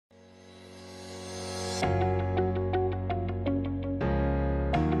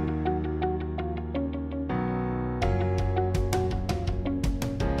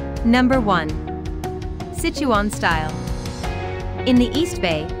Number 1. Sichuan style. In the East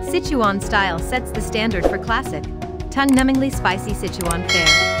Bay, Sichuan style sets the standard for classic, tongue-numbingly spicy Sichuan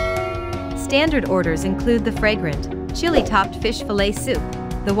fare. Standard orders include the fragrant, chili-topped fish fillet soup,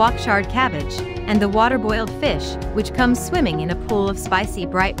 the wok charred cabbage, and the water-boiled fish, which comes swimming in a pool of spicy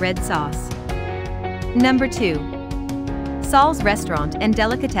bright red sauce. Number 2. Saul's Restaurant and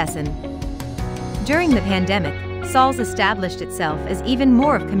Delicatessen. During the pandemic, Saul's established itself as even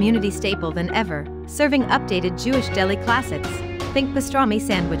more of community staple than ever, serving updated Jewish deli classics, think pastrami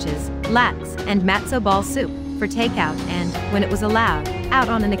sandwiches, latkes, and matzo ball soup, for takeout and, when it was allowed, out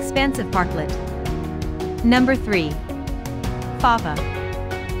on an expansive parklet. Number 3. Fava.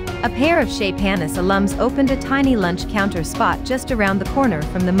 A pair of Chez Panisse alums opened a tiny lunch counter spot just around the corner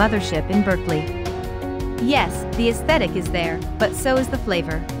from the mothership in Berkeley. Yes, the aesthetic is there, but so is the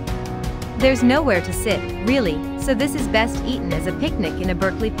flavor. There's nowhere to sit, really, so this is best eaten as a picnic in a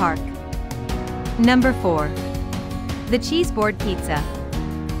Berkeley park. Number 4. The Cheese Board Pizza.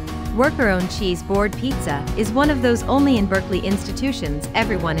 Worker-owned cheese board pizza is one of those only in Berkeley institutions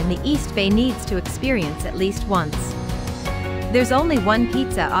everyone in the East Bay needs to experience at least once. There's only one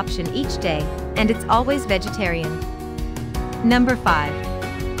pizza option each day, and it's always vegetarian. Number 5.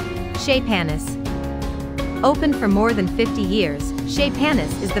 Chez Panisse. Open for more than 50 years, Chez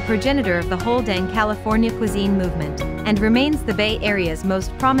Panisse is the progenitor of the whole dang California cuisine movement, and remains the Bay Area's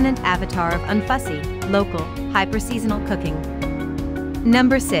most prominent avatar of unfussy, local, hyper-seasonal cooking.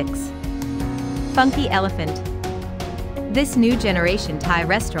 Number 6. Funky Elephant. This new generation Thai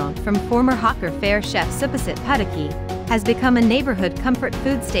restaurant from former hawker fare chef Supasit Putaki has become a neighborhood comfort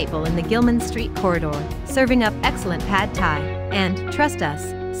food staple in the Gilman Street corridor, serving up excellent pad Thai and, trust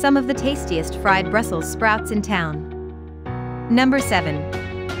us, some of the tastiest fried Brussels sprouts in town. Number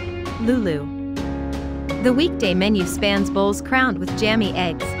 7. Lulu. The weekday menu spans bowls crowned with jammy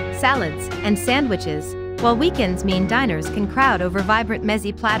eggs, salads, and sandwiches, while weekends mean diners can crowd over vibrant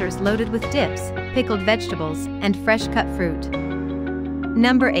mezzi platters loaded with dips, pickled vegetables, and fresh-cut fruit.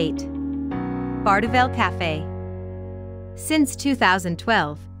 Number 8. Bardavelle Café. Since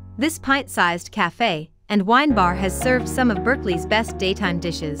 2012, this pint-sized cafe and wine bar has served some of Berkeley's best daytime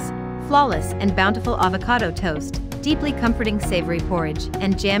dishes: flawless and bountiful avocado toast, deeply comforting savory porridge,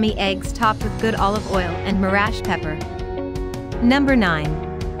 and jammy eggs topped with good olive oil and marash pepper. Number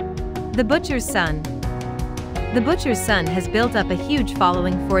 9. The Butcher's Son. The Butcher's Son has built up a huge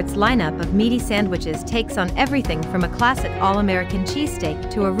following for its lineup of meaty sandwiches, takes on everything from a classic all-American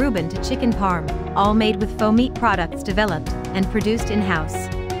cheesesteak to a Reuben to chicken parm, all made with faux meat products developed and produced in-house.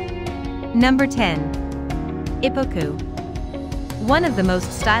 Number 10. Ippoku. One of the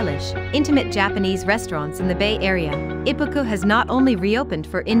most stylish, intimate Japanese restaurants in the Bay Area, Ippoku has not only reopened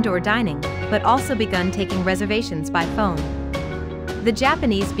for indoor dining, but also begun taking reservations by phone. The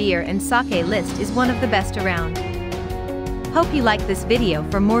Japanese beer and sake list is one of the best around. Hope you like this video.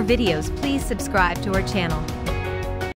 For more videos, please subscribe to our channel.